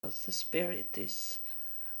because the Spirit is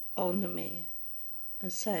on me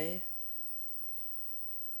and say,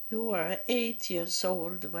 you were 8 years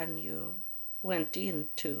old when you went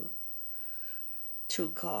into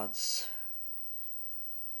God's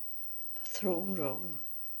throne room.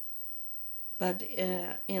 But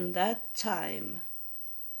in that time,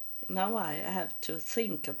 now I have to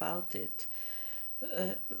think about it,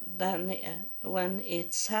 then when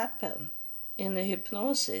it's happened in the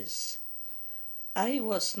hypnosis, I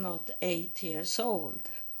was not 8 years old.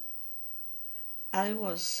 I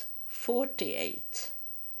was 48.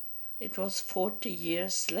 It was 40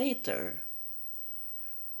 years later.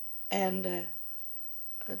 And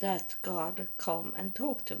that God come and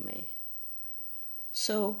talk to me.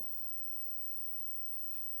 So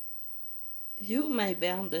you maybe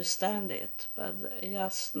understand it, but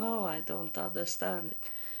just now I don't understand it.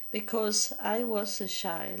 Because I was a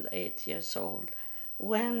child, 8 years old,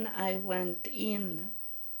 when I went in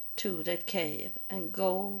to the cave and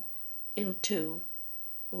go into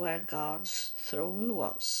where God's throne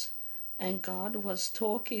was. And God was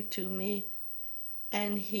talking to me,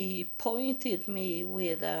 and he pointed me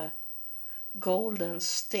with a golden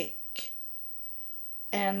stick.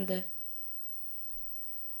 And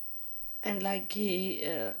like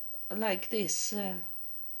like this,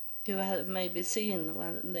 you have maybe seen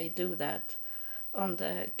when they do that on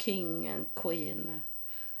the king and queen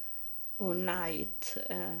or knight,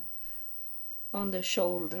 on the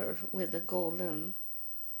shoulder with the golden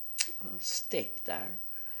stick there.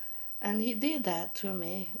 And he did that to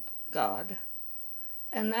me, God.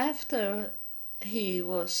 And after he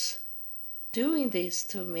was doing this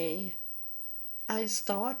to me, I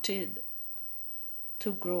started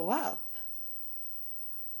to grow up.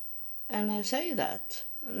 And I say that,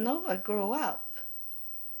 no, I grow up.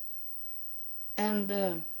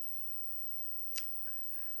 And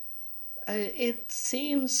it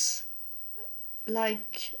seems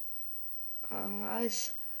like I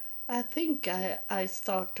think I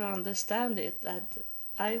start to understand it, that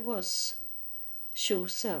I was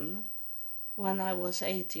chosen when I was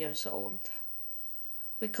 8 years old.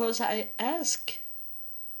 Because I asked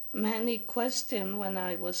many questions when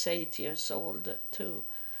I was 8 years old too.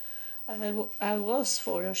 I was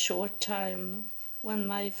for a short time, when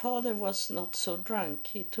my father was not so drunk,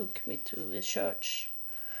 he took me to a church.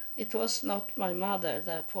 It was not my mother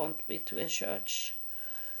that wanted me to a church,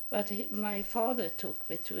 but my father took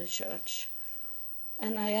me to a church.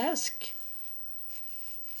 And I asked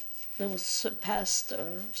those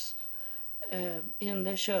pastors in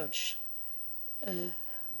the church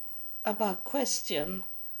about question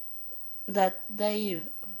that they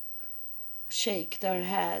shake their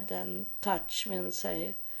head and touch me and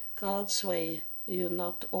say, God's way you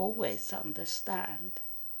not always understand.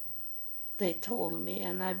 They told me,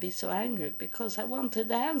 and I'd be so angry because I wanted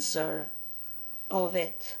the answer of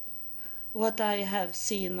it, what I have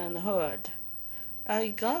seen and heard. I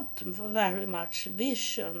got very much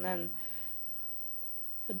vision and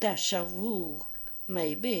déjà vu,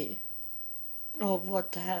 maybe, of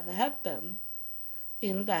what have happened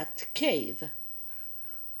in that cave.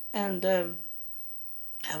 And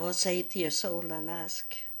I was 8 years old and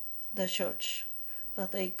asked the church,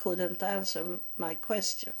 but they couldn't answer my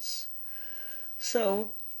questions.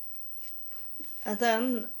 So, and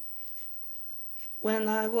then when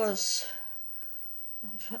I was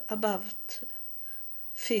about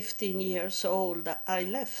 15 years old, I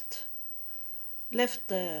left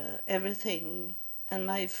everything, and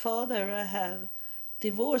my father have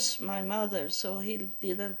divorced my mother, so he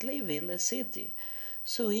didn't live in the city,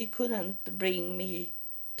 so he couldn't bring me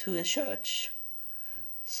to a church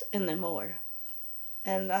anymore,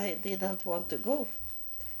 and I didn't want to go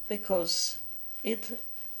because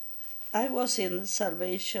I was in the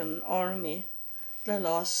Salvation Army the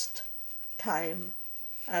last time.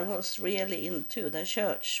 I was really into the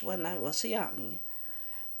church when I was young,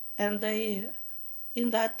 and in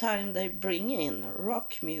that time they bring in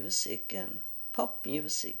rock music and pop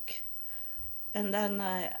music, and then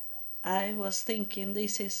I was thinking,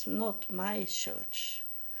 this is not my church.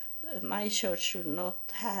 My church should not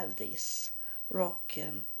have this rock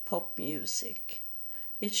and pop music.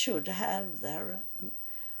 It should have their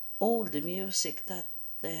old music that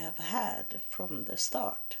they have had from the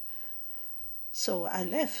start. So I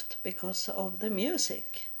left because of the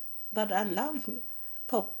music. But I love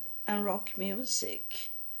pop and rock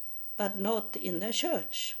music, but not in the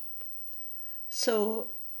church. So,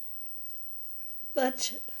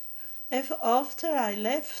 but after I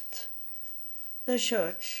left the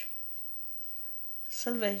church,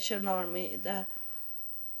 Salvation Army,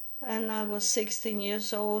 and I was 16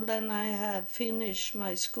 years old, and I had finished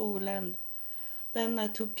my school, and Then I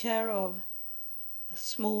took care of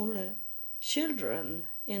small children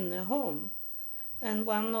in the home, and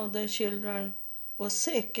one of the children was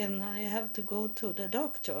sick, and I have to go to the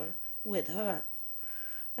doctor with her.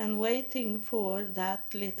 And waiting for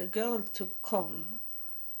that little girl to come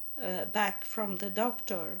back from the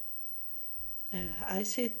doctor, I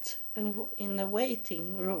sit in a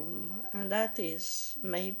waiting room, and that is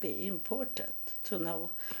maybe important to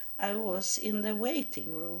know. I was in the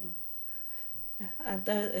waiting room, and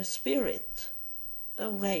the spirit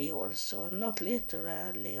away also, not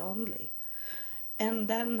literally only. And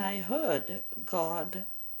then I heard God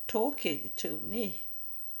talking to me.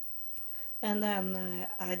 And then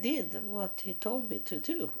I did what he told me to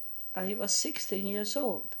do. I was 16 years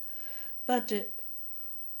old. But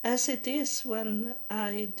as it is when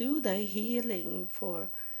I do the healing for,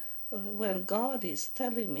 when God is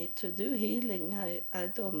telling me to do healing, I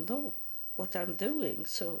don't know what I'm doing.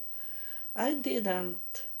 So I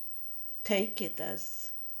didn't take it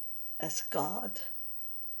as God.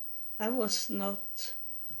 I was not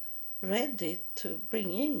ready to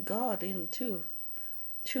bring in God into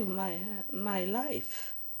my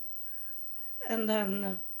life. And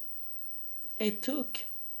then it took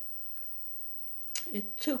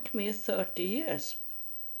me 30 years.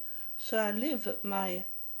 So I live my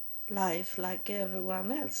life like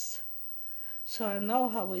everyone else. So I know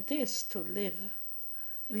how it is to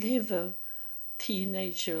live a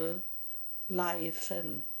teenager life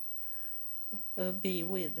and be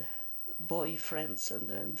with boyfriends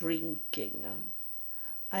and drinking. And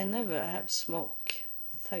I never have smoke.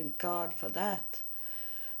 Thank God for that.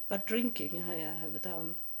 But drinking I have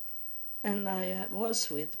done. And I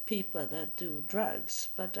was with people that do drugs,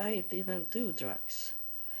 but I didn't do drugs.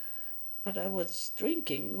 But I was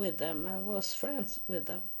drinking with them and was friends with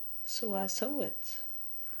them, so I saw it.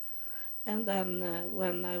 And then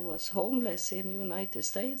when I was homeless in the United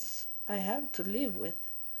States, I had to live with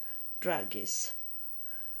druggies.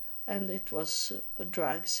 And it was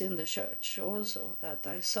drugs in the church also that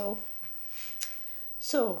I saw.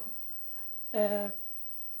 So it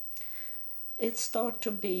started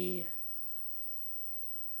to be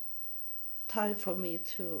time for me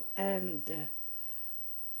to end.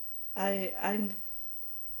 I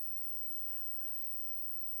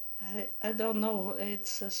don't know.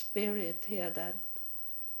 It's a spirit here that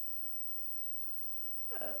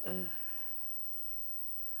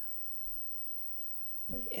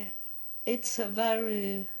it's a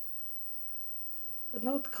very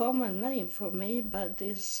not common name for me, but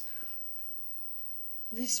this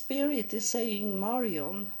spirit is saying,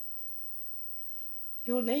 Marion,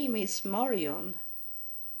 your name is Marion.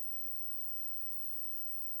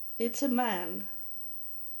 It's a man.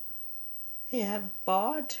 He have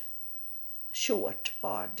beard, short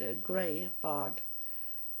beard, grey beard.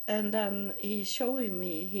 And then he showing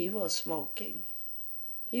me he was smoking.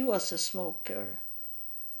 He was a smoker.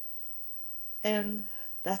 And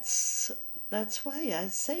that's why I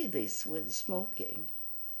say this with smoking.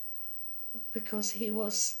 Because he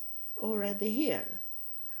was already here.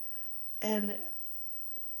 And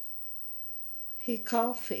he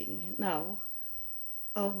coughing now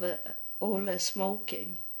of all the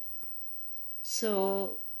smoking.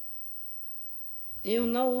 So you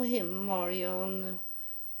know him, Marion,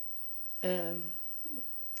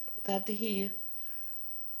 that he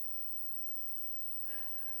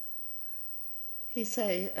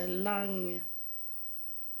say a lung.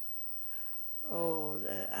 Oh,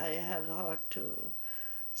 I have hard to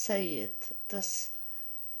say it. This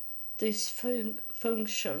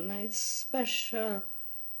function, it's special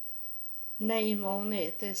name on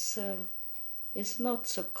it. It's not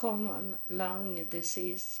so common lung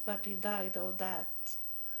disease, but he died of that.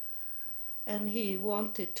 And he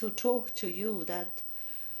wanted to talk to you that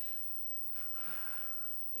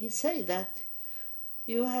he say that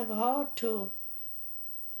you have hard to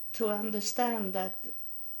understand that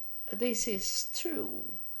this is true,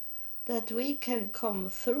 that we can come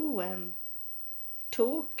through and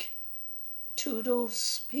talk to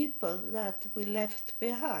those people that we left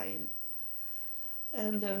behind.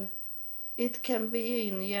 And it can be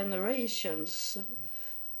in generations.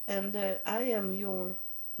 And I am your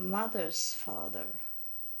mother's father.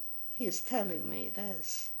 He's telling me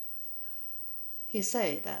this. He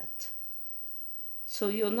say that. So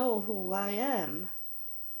you know who I am.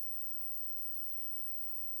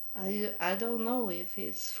 I don't know if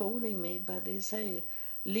he's fooling me, but he say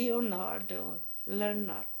Leonard or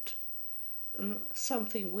Leonard.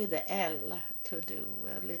 Something with a L to do,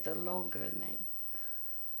 a little longer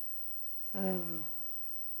name.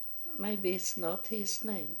 Maybe it's not his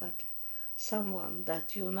name, but someone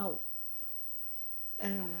that you know.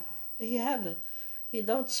 He have He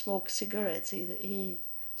don't smoke cigarettes, he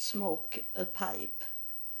smoke a pipe.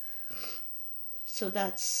 So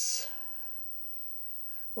that's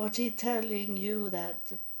what he telling you,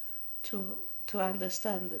 that to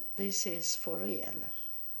understand that this is for real.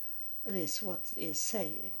 This is what he's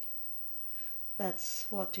saying. That's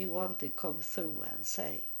what he wanted to come through and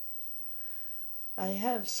say. I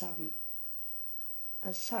have some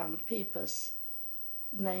people's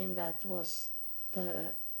name that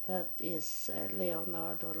is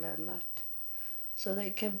Leonard or Leonard. So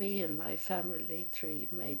they can be in my family tree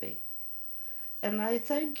maybe. And I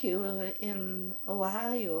thank you in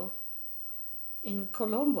Ohio, in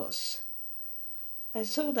Columbus. I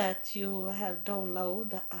saw that you have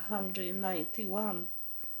downloaded 191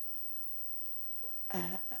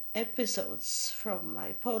 episodes from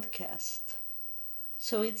my podcast.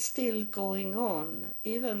 So it's still going on,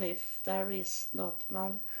 even if there is not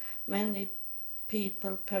many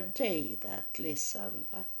people per day that listen.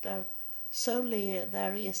 But certainly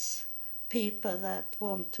there is people that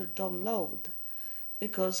want to download,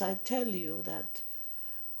 because I tell you that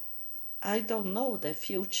I don't know the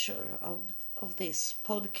future of this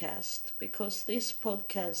podcast, because this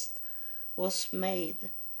podcast was made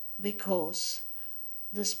because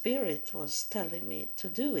the Spirit was telling me to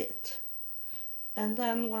do it. And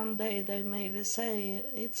then one day they maybe say,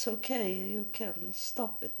 it's okay, you can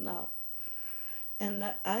stop it now. And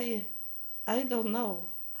I don't know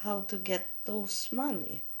how to get those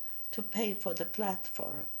money to pay for the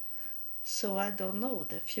platform. So I don't know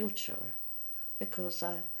the future, because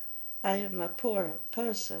I am a poor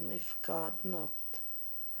person if God not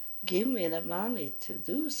give me the money to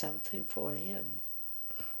do something for him.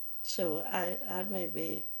 So I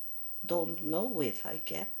maybe don't know if I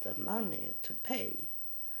get the money to pay.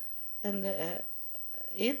 And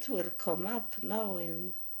it will come up now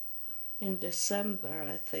in December,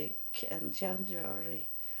 I think, and January,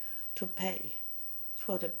 to pay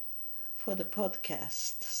for the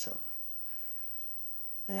podcast. So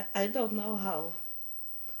I don't know how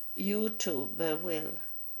YouTube will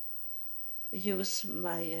use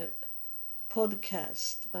my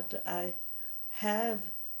podcast, but I have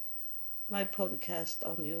my podcast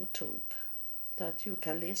on YouTube that you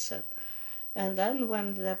can listen. And then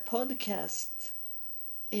when the podcast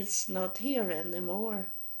is not here anymore,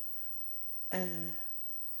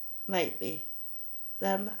 maybe,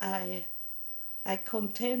 then I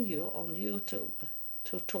continue on YouTube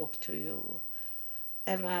to talk to you,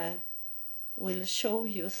 and I will show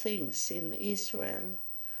you things in Israel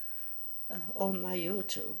on my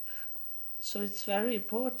YouTube. So it's very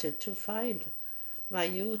important to find my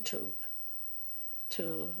YouTube,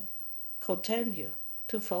 to continue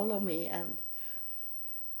to follow me. And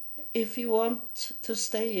if you want to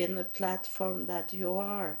stay in a platform that you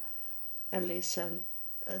are and listen,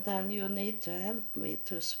 then you need to help me,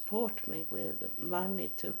 to support me with money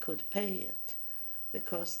to could pay it,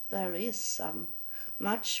 because there is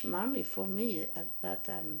much money for me that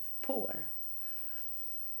I'm poor.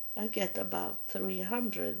 I get about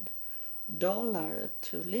 $300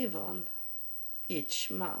 to live on each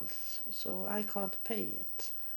month, so I can't pay it.